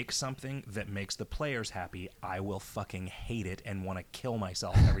I make something that makes the players happy, I will fucking hate it and want to kill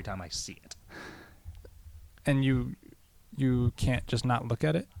myself every time I see it. And you can't just not look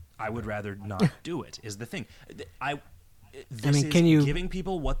at it? I would rather not do it, is the thing. This is giving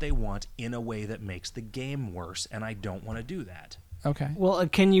people what they want in a way that makes the game worse, and I don't want to do that. Okay. Well,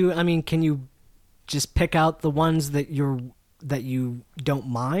 can you just pick out the ones that you don't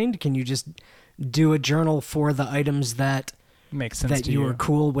mind? Can you just do a journal for the items that makes sense that to you are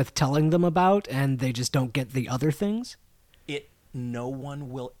cool with telling them about, and they just don't get the other things? No one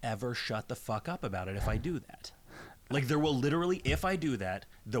will ever shut the fuck up about it if I do that. Like, there will literally, if I do that,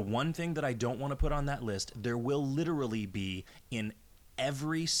 the one thing that I don't want to put on that list, there will literally be in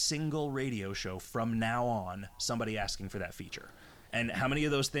every single radio show from now on somebody asking for that feature. And how many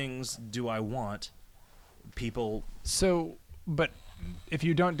of those things do I want? People. So, but if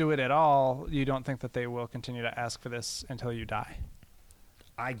you don't do it at all, you don't think that they will continue to ask for this until you die?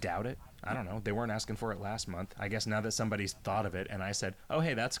 I doubt it. I don't know. They weren't asking for it last month. I guess now that somebody's thought of it and I said, oh,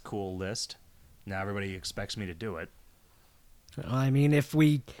 hey, that's a cool list. Now everybody expects me to do it. I mean, if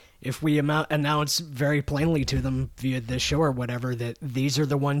we announce very plainly to them via the show or whatever that these are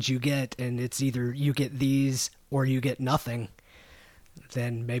the ones you get, and it's either you get these or you get nothing,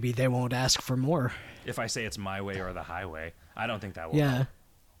 then maybe they won't ask for more. If I say it's my way or the highway, I don't think that will Yeah. help.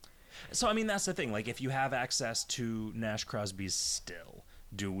 So, I mean, that's the thing. Like, if you have access to Nash Crosby's still,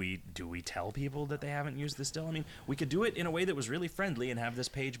 do we tell people that they haven't used the still? I mean, we could do it in a way that was really friendly and have this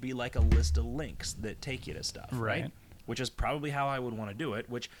page be like a list of links that take you to stuff, right? Which is probably how I would want to do it,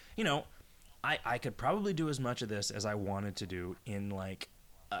 which, you know, I could probably do as much of this as I wanted to do in, like,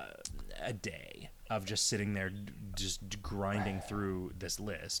 a day of just sitting there just grinding through this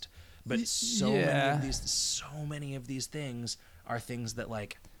list. But so many of these things are things that,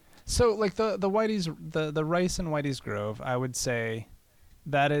 like... So, like, the Whitey's, the Rice and Whitey's Grove, I would say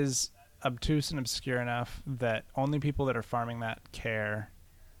that is obtuse and obscure enough that only people that are farming that care,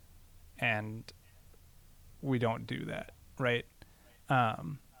 and we don't do that, right?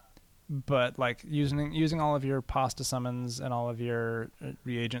 But like using all of your pasta summons and all of your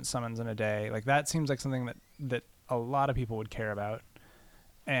reagent summons in a day, like that seems like something that a lot of people would care about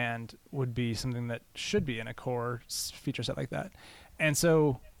and would be something that should be in a core feature set like that. And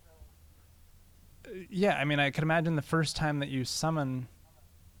so, yeah, I mean, I could imagine the first time that you summon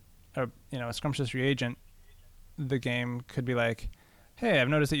a scrumptious reagent, the game could be like, hey, I've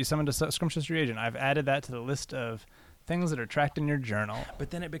noticed that you summoned a scrumptious reagent. I've added that to the list of things that are tracked in your journal.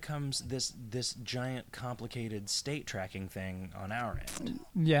 But then it becomes this giant, complicated state tracking thing on our end.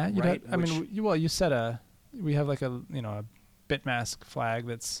 Yeah, right? I mean, you said we have like a bitmask flag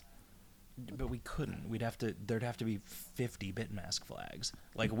that's. But we couldn't. There'd have to be 50 bitmask flags.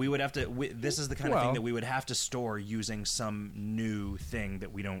 Like we would have to. This is the kind of thing that we would have to store using some new thing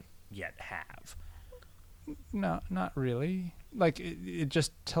that we don't yet have. No, not really. Like it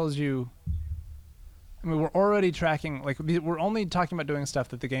just tells you. I mean, we're already tracking. Like we're only talking about doing stuff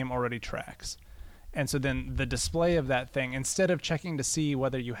that the game already tracks, and so then the display of that thing, instead of checking to see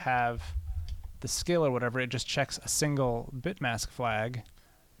whether you have the skill or whatever, it just checks a single bitmask flag.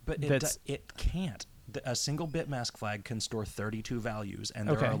 But it can't. A single bitmask flag can store 32 values, and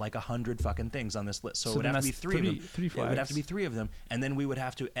there are like 100 fucking things on this list. So it would have to be three of them. It would have to be 3 of them, and then we would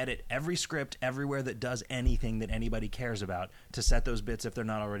have to edit every script everywhere that does anything that anybody cares about to set those bits if they're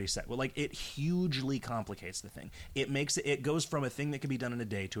not already set. Well, like it hugely complicates the thing. It goes from a thing that could be done in a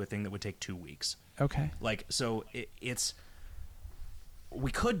day to a thing that would take 2 weeks. Okay. Like so, it's. We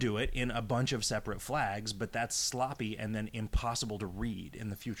could do it in a bunch of separate flags, but that's sloppy and then impossible to read in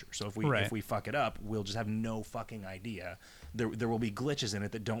the future. So if we fuck it up, we'll just have no fucking idea. There will be glitches in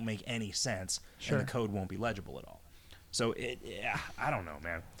it that don't make any sense, and the code won't be legible at all. So I don't know,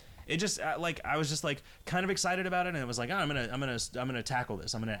 man. It just I was just like kind of excited about it, and it was like, oh, I'm gonna tackle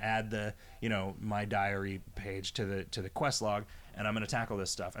this. I'm gonna add the my diary page to the quest log, and I'm gonna tackle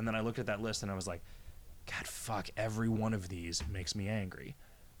this stuff. And then I looked at that list, and I was like, God, fuck, every one of these makes me angry.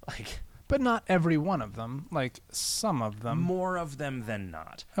 Like, but not every one of them. Like, some of them. More of them than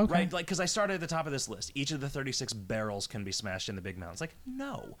not. Okay. Right? Like, because I started at the top of this list. Each of the 36 barrels can be smashed in the big mountains. Like,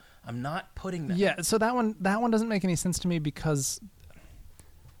 no, I'm not putting them. Yeah, so that one doesn't make any sense to me because...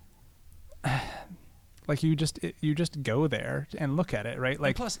 like you just go there and look at it, right? Like,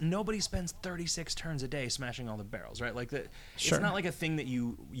 and plus, nobody spends 36 turns a day smashing all the barrels, right? Like Sure. It's not like a thing that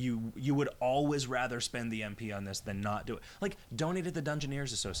you would always rather spend the MP on this than not do it. Like, donate to the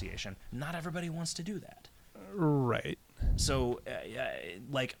Dungeoneers Association. Not everybody wants to do that, right? So,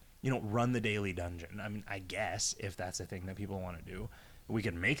 run the daily dungeon. I mean, I guess if that's a thing that people want to do, we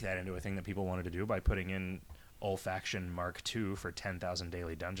could make that into a thing that people wanted to do by putting in Olfaction Mark II for 10,000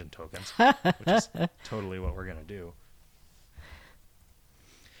 daily dungeon tokens, which is totally what we're gonna do.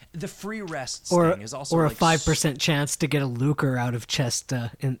 The free rests thing is also a 5% chance to get a lucre out of chest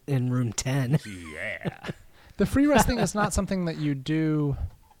in room 10. Yeah. The free rest thing is not something that you do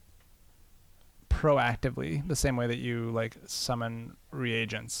proactively the same way that you like summon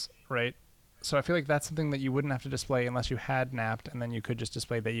reagents, right? So I feel like that's something that you wouldn't have to display unless you had napped, and then you could just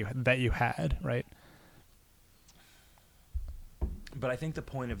display that you had, right? But I think the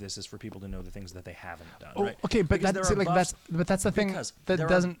point of this is for people to know the things that they haven't done. Oh, right? okay, but that's the thing that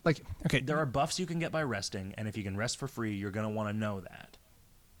doesn't like. Okay, there are buffs you can get by resting, and if you can rest for free, you're gonna want to know that.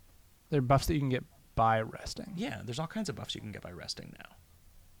 There are buffs that you can get by resting. Yeah, there's all kinds of buffs you can get by resting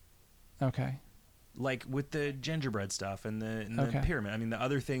now. Okay. like with the gingerbread stuff and the Okay. pyramid. I mean, the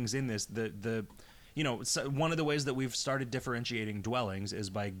other things in this, so one of the ways that we've started differentiating dwellings is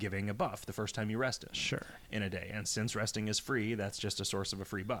by giving a buff the first time you rest it. Sure. In a day. And since resting is free, that's just a source of a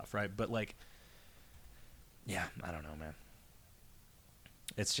free buff, right? But like, yeah, I don't know, man.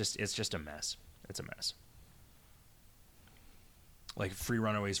 It's just a mess. It's a mess. Like free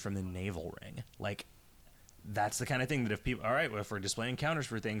runaways from the navel ring. Like, that's the kind of thing that if people, all right, well, if we're displaying counters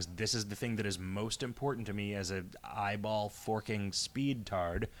for things, this is the thing that is most important to me as a eyeball forking speed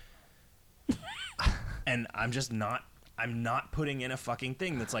tard. And I'm not putting in a fucking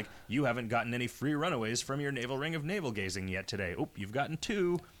thing that's like, you haven't gotten any free runaways from your navel ring of navel gazing yet today. Oop, you've gotten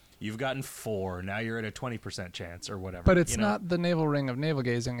 2. You've gotten 4. Now you're at a 20% chance or whatever. But it's not the navel ring of navel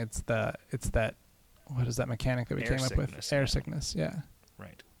gazing. It's that, what is that mechanic that we came up with? Air sickness. Yeah.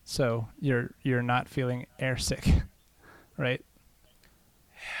 Right. So you're not feeling air sick, right?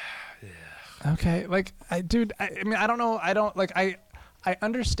 Yeah. Okay. Like I mean, I don't know. I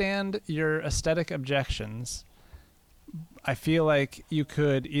understand your aesthetic objections. I feel like you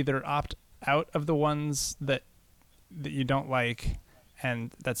could either opt out of the ones that you don't like,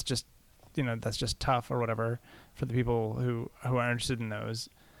 and that's just tough or whatever for the people who are interested in those.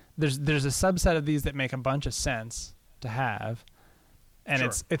 There's a subset of these that make a bunch of sense to have, and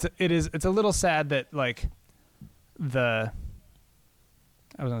sure. it's a little sad that like I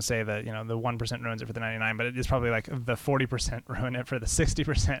was going to say that, the 1% ruins it for the 99, but it is probably like the 40% ruin it for the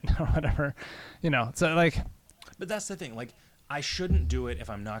 60% or whatever, so like. But that's the thing. Like, I shouldn't do it if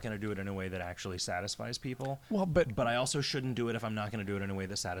I'm not going to do it in a way that actually satisfies people. Well, but I also shouldn't do it if I'm not going to do it in a way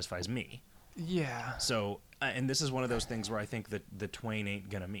that satisfies me. Yeah. So, and this is one of those things where I think that the twain ain't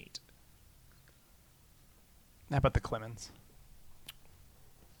going to meet. How about the Clemens?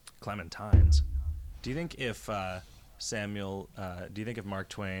 Clementines. Do you think if do you think if Mark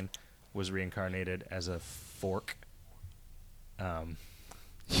Twain was reincarnated as a fork,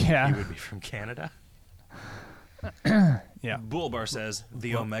 yeah, he would be from Canada? Yeah. Bullbar says,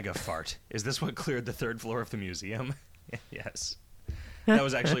 the Omega fart. Is this what cleared the 3rd floor of the museum? Yes. That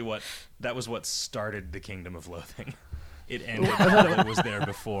was what started the Kingdom of Loathing. It ended what was there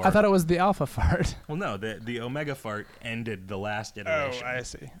before. I thought it was the Alpha fart. Well, no, the Omega fart ended the last iteration. Oh, I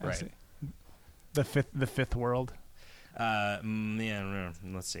see. Right. I see. The fifth world. Yeah,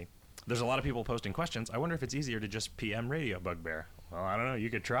 let's see. There's a lot of people posting questions. I wonder if it's easier to just PM Radio Bugbear. Well, I don't know.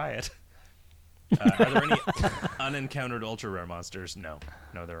 You could try it. Are there any unencountered ultra rare monsters? No,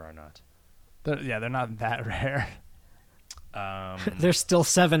 there are not. They're not that rare. There's still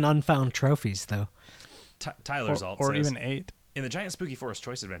 7 unfound trophies, though. Tyler's alt or says, even 8. In the Giant Spooky Forest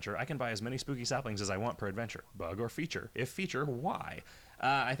Choice Adventure, I can buy as many spooky saplings as I want per adventure. Bug or feature? If feature, why?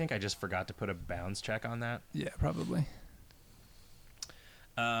 I think I just forgot to put a bounds check on that. Yeah, probably.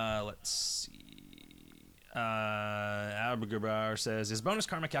 Let's see. Albergerbauer says, is bonus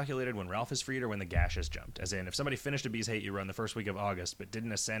karma calculated when Ralph is freed or when the gash is jumped? As in, if somebody finished a Bees Hate You run the first week of August but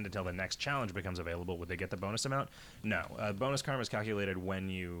didn't ascend until the next challenge becomes available, would they get the bonus amount? No. Bonus karma is calculated when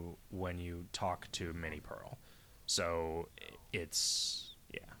you talk to Mini Pearl. So it's,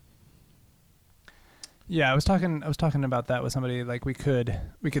 yeah. Yeah, I was talking about that with somebody. Like we could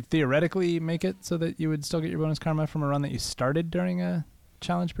theoretically make it so that you would still get your bonus karma from a run that you started during a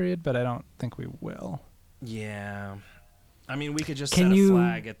challenge period, but I don't think we will. Yeah, I mean, we could just set a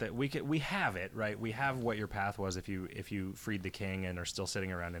flag at that. We have it, right? We have what your path was if you freed the king and are still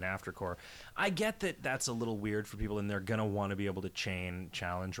sitting around in Aftercore. I get that that's a little weird for people, and they're gonna want to be able to chain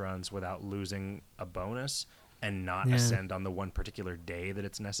challenge runs without losing a bonus and not ascend on the one particular day that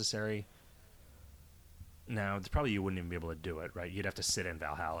it's necessary. Now, it's probably you wouldn't even be able to do it, right? You'd have to sit in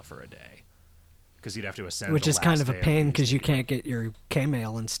Valhalla for a day because you'd have to ascend. Which is kind of a pain because you can't get your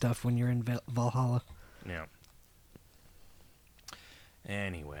K-mail and stuff when you're in Valhalla. Yeah.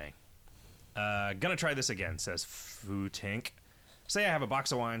 Anyway. Gonna try this again, says Fu Tink. Say I have a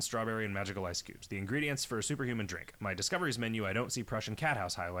box of wine, strawberry, and magical ice cubes. The ingredients for a superhuman drink. My Discoveries menu, I don't see Prussian Cat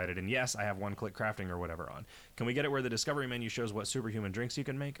House highlighted, and yes, I have one-click crafting or whatever on. Can we get it where the Discovery menu shows what superhuman drinks you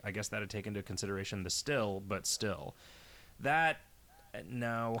can make? I guess that'd take into consideration the still, but still. That,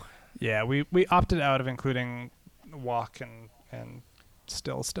 no. Yeah, we opted out of including walk and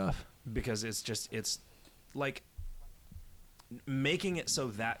still stuff. Because it's like making it so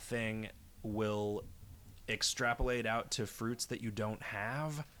that thing will extrapolate out to fruits that you don't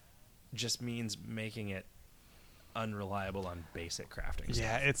have just means making it unreliable on basic crafting stuff.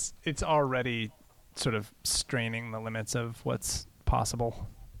 Yeah, it's already sort of straining the limits of what's possible.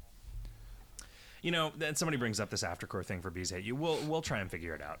 You know, then somebody brings up this Aftercore thing for Bees Hate You. We'll try and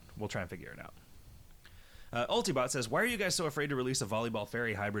figure it out. Ultibot says, why are you guys so afraid to release a volleyball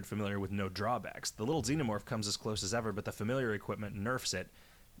fairy hybrid familiar with no drawbacks? The little xenomorph comes as close as ever, but the familiar equipment nerfs it.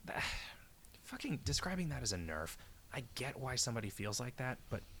 Fucking describing that as a nerf. I get why somebody feels like that,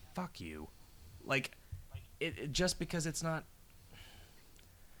 but fuck you. Like, it just because it's not...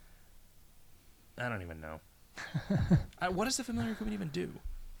 I don't even know. What does the familiar equipment even do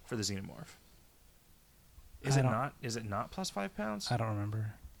for the xenomorph? Is it not plus 5 pounds? I don't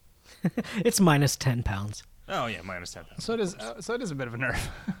remember. It's minus 10 pounds. Oh yeah, minus 10 pounds. So it is a bit of a nerf.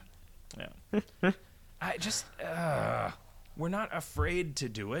 Yeah. I just we're not afraid to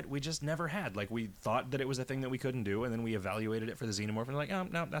do it. We just never had. Like, we thought that it was a thing that we couldn't do, and then we evaluated it for the xenomorph, and we're like, oh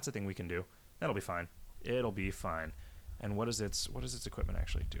no, that's a thing we can do. That'll be fine. It'll be fine. And what does its equipment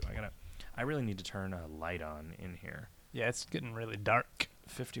actually do? I really need to turn a light on in here. Yeah, it's getting really dark.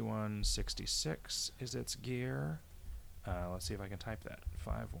 5166 is its gear. Let's see if I can type that.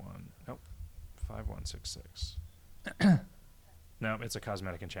 5166. No, it's a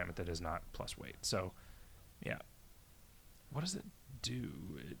cosmetic enchantment that is not plus weight. So, yeah. What does it do?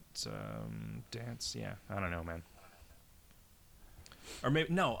 It's dance. Yeah, I don't know, man. Or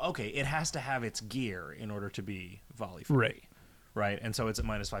maybe no. Okay, it has to have its gear in order to be volley free, right? And so it's at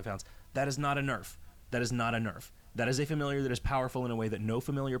minus 5 pounds. That is not a nerf. That is not a nerf. That is a familiar that is powerful in a way that no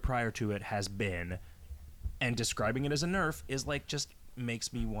familiar prior to it has been. And describing it as a nerf is like just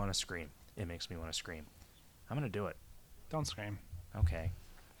makes me want to scream. It makes me want to scream. I'm gonna do it. Don't scream. Okay.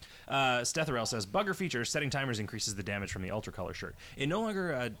 Stethorel says, bugger feature, setting timers increases the damage from the Ultra Color shirt. It no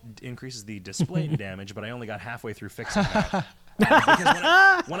longer increases the displayed damage, but I only got halfway through fixing that.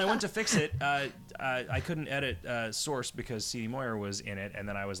 Because when I went to fix it, I couldn't edit source because CD Moyer was in it, and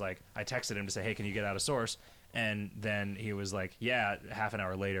then I was like, I texted him to say, hey, can you get out of source? And then he was like, yeah, half an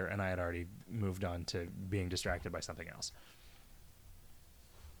hour later, and I had already moved on to being distracted by something else.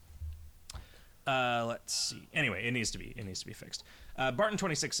 Let's see. Anyway, it needs to be fixed.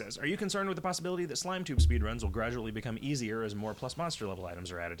 Barton26 says, are you concerned with the possibility that slime tube speedruns will gradually become easier as more plus monster level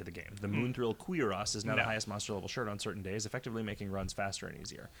items are added to the game? The Moonthrill Kuiros is now the highest monster level shirt on certain days, effectively making runs faster and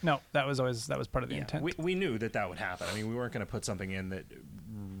easier. No, that was part of the intent. We knew that would happen. I mean, we weren't going to put something in that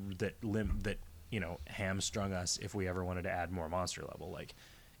hamstrung us if we ever wanted to add more monster level. Like,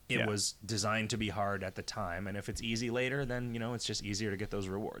 it was designed to be hard at the time, and if it's easy later, then it's just easier to get those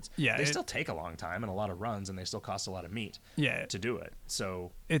rewards. Yeah, they still take a long time and a lot of runs, and they still cost a lot of meat. To do it.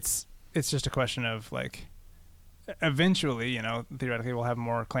 So it's just a question of like, eventually, theoretically, we'll have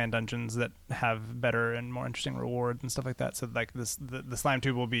more clan dungeons that have better and more interesting rewards and stuff like that. So like the slime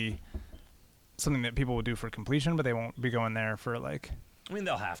tube will be something that people will do for completion, but they won't be going there for like. I mean,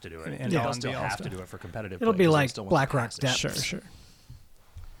 they'll have to do it. And they'll still have to do it for competitive. It'll be like Blackrock Depths. Sure.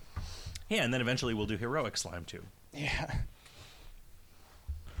 Yeah, and then eventually we'll do heroic slime too. Yeah.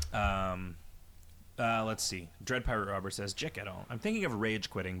 Let's see. Dread Pirate Robber says, Jick et al. I'm thinking of rage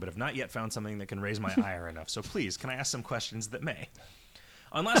quitting, but have not yet found something that can raise my ire enough. So please, can I ask some questions that may?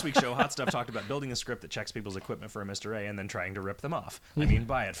 On last week's show, Hot Stuff talked about building a script that checks people's equipment for a Mr. A and then trying to rip them off. I mean,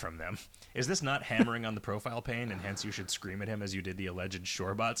 buy it from them. Is this not hammering on the profile pane, and hence you should scream at him as you did the alleged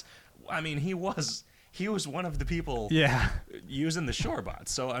shorebots? I mean, he was one of the people using the shorebots.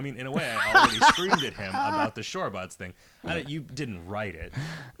 So, I mean, in a way, I already screamed at him about the shorebots thing. You didn't write it,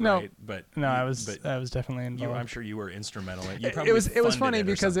 right? But I was definitely involved. I'm sure you were instrumental in it. It was funny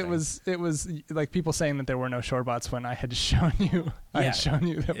because it was like people saying that there were no shorebots when I had shown you. I had shown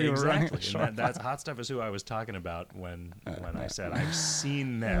you that we were running a shorebot. That's Hot Stuff is who I was talking about when I said I've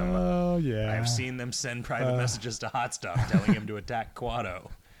seen them. Oh yeah, I've seen them send private messages to Hot Stuff telling him to attack Quado.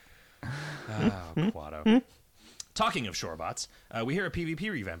 Oh, Quado. Talking of shorebots, we hear a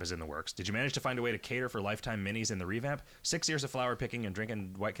PvP revamp is in the works. Did you manage to find a way to cater for lifetime minis in the revamp? 6 years of flower picking and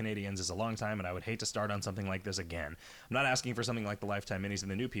drinking White Canadians is a long time, and I would hate to start on something like this again. I'm not asking for something like the lifetime minis in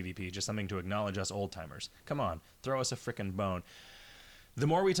the new PvP, just something to acknowledge us old-timers. Come on, throw us a frickin' bone. The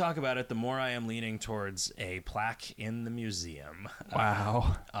more we talk about it, the more I am leaning towards a plaque in the museum.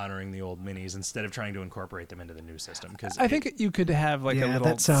 Wow. Honoring the old minis instead of trying to incorporate them into the new system. Because I think you could have like a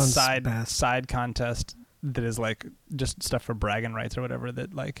little side contest that is like just stuff for bragging rights or whatever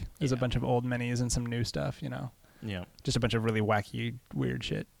that like is a bunch of old minis and some new stuff, Yeah. Just a bunch of really wacky, weird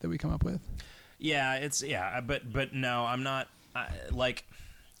shit that we come up with. Yeah, but no, I'm not like...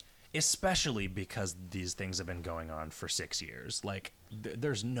 Especially because these things have been going on for 6 years. Like,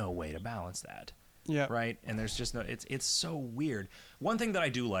 there's no way to balance that. Yeah. Right? And there's just no... It's so weird. One thing that I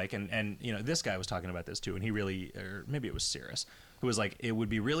do like, and this guy was talking about this too, and he really... Or maybe it was Cirrus, who was like, it would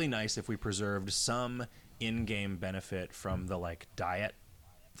be really nice if we preserved some in-game benefit from the, like, diet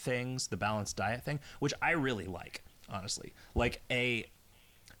things, the balanced diet thing, which I really like, honestly. Like,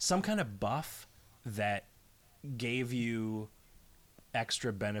 some kind of buff that gave you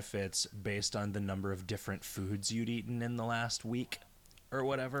extra benefits based on the number of different foods you'd eaten in the last week or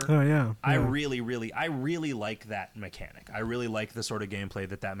whatever. Oh yeah. I really like that mechanic. I really like the sort of gameplay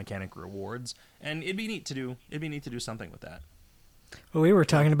that mechanic rewards, and it'd be neat to do something with that. Well, we were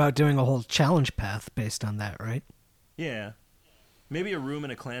talking about doing a whole challenge path based on that, right? Yeah. Maybe a room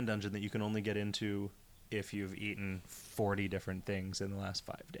in a clan dungeon that you can only get into if you've eaten 40 different things in the last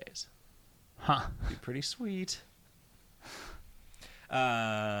 5 days. Huh. Be pretty sweet.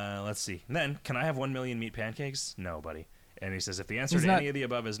 Let's see. And then, can I have 1 million meat pancakes? No, buddy. And he says, if the answer to any of the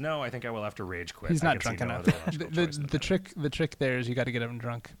above is no, I think I will have to rage quit. He's not drunk enough. The trick there is you got to get him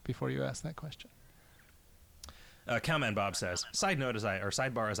drunk before you ask that question. Cowman Bob says,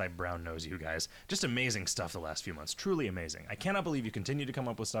 sidebar as I brown nose you guys. Just amazing stuff the last few months. Truly amazing. I cannot believe you continue to come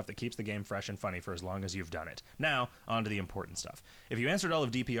up with stuff that keeps the game fresh and funny for as long as you've done it. Now, on to the important stuff. If you answered all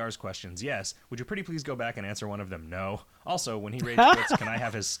of DPR's questions, yes, would you pretty please go back and answer one of them? No. Also, when he rage quits, can I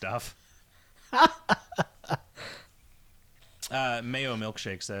have his stuff? Mayo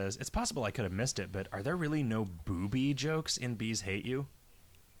Milkshake says, it's possible I could have missed it, but are there really no booby jokes in Bees Hate You?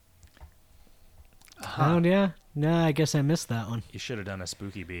 Oh, yeah? No, I guess I missed that one. You should have done a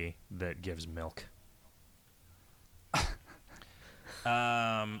spooky bee that gives milk. All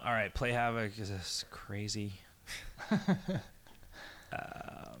right, Play Havoc is crazy.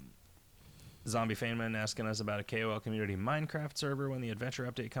 Zombie Feynman asking us about a KoL community Minecraft server when the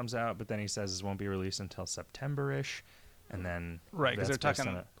adventure update comes out, but then he says it won't be released until September-ish. And then right, because they're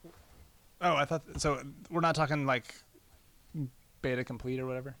talking. Oh, I thought so. We're not talking like beta complete or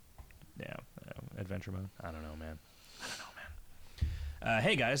whatever. Yeah, adventure mode. I don't know, man.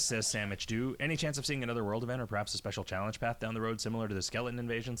 Hey guys, says Samich Do. Any chance of seeing another world event or perhaps a special challenge path down the road similar to the Skeleton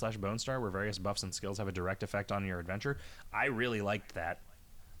Invasion / Bone Star, where various buffs and skills have a direct effect on your adventure? I really liked that.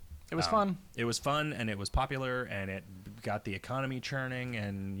 It was fun. It was fun, and it was popular, and it got the economy churning.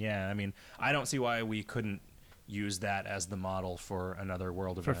 And yeah, I mean, I don't see why we couldn't use that as the model for another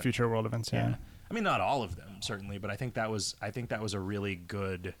world event. For future world events, yeah. I mean, not all of them, certainly, but I think that was a really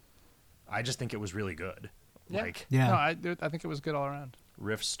good. I just think it was really good. Yeah. Like, yeah. No, I think it was good all around.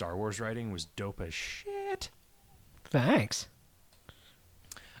 Riff's Star Wars writing was dope as shit. Thanks.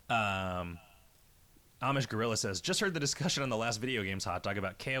 Amish Gorilla says, just heard the discussion on the last Video Games Hot Dog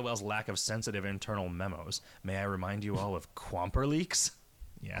about KOL's lack of sensitive internal memos. May I remind you all of Quamper leaks?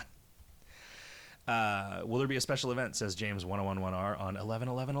 Yeah. Will there be a special event, says James 1011R, on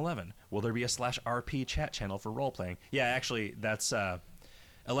 11/11/11? Will there be a /RP chat channel for role-playing? Yeah, actually, that's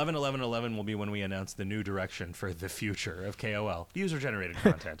 11/11/11 will be when we announce the new direction for the future of KOL. User-generated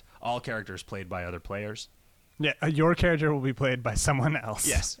content. All characters played by other players. Yeah, your character will be played by someone else.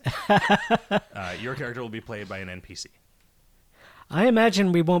 Yes. Your character will be played by an NPC. I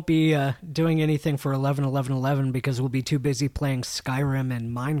imagine we won't be doing anything for 11/11/11 because we'll be too busy playing Skyrim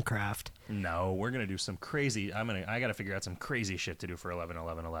and Minecraft. No, we're gonna do some crazy. I gotta figure out some crazy shit to do for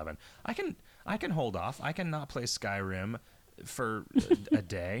 11/11/11. I can hold off. I can not play Skyrim for a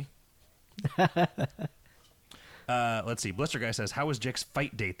day. Let's see. Blister Guy says, how was Jick's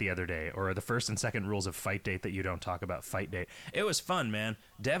fight date the other day? Or are the first and second rules of fight date that you don't talk about fight date? It was fun, man.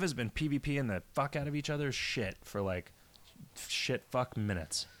 Dev has been PvPing the fuck out of each other's shit for like shit fuck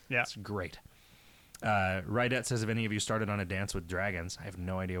minutes. Yeah. It's great. Rydette says, if any of you started on a Dance with Dragons, I have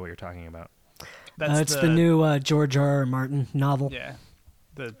no idea what you're talking about. It's the new George R.R. Martin novel. Yeah.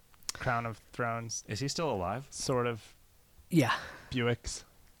 The Crown of Thrones. Is he still alive? Sort of. Yeah. Buicks.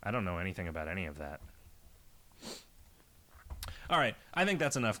 I don't know anything about any of that. All right. I think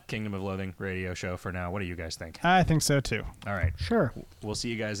that's enough Kingdom of Loathing radio show for now. What do you guys think? I think so, too. All right. Sure. We'll see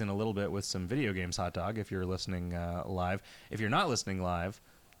you guys in a little bit with some Video Games Hot Dog if you're listening live. If you're not listening live...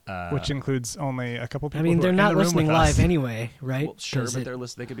 which includes only a couple people. I mean, they're not listening live anyway, right? Well, sure,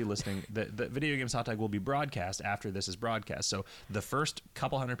 but they could be listening. The Video Games Hot Dog will be broadcast after this is broadcast. So the first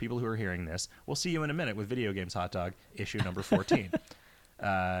couple hundred people who are hearing this, we'll see you in a minute with Video Games Hot Dog, issue number 14.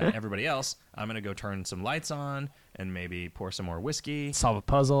 Everybody else, I'm going to go turn some lights on and maybe pour some more whiskey. Solve a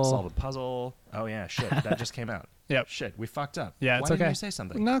puzzle. Oh, yeah, shit. That just came out. Yep. Shit, we fucked up. Yeah, it's Why okay. didn't you say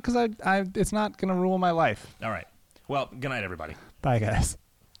something? No, because it's not going to rule my life. All right. Well, good night, everybody. Bye, guys.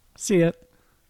 See ya.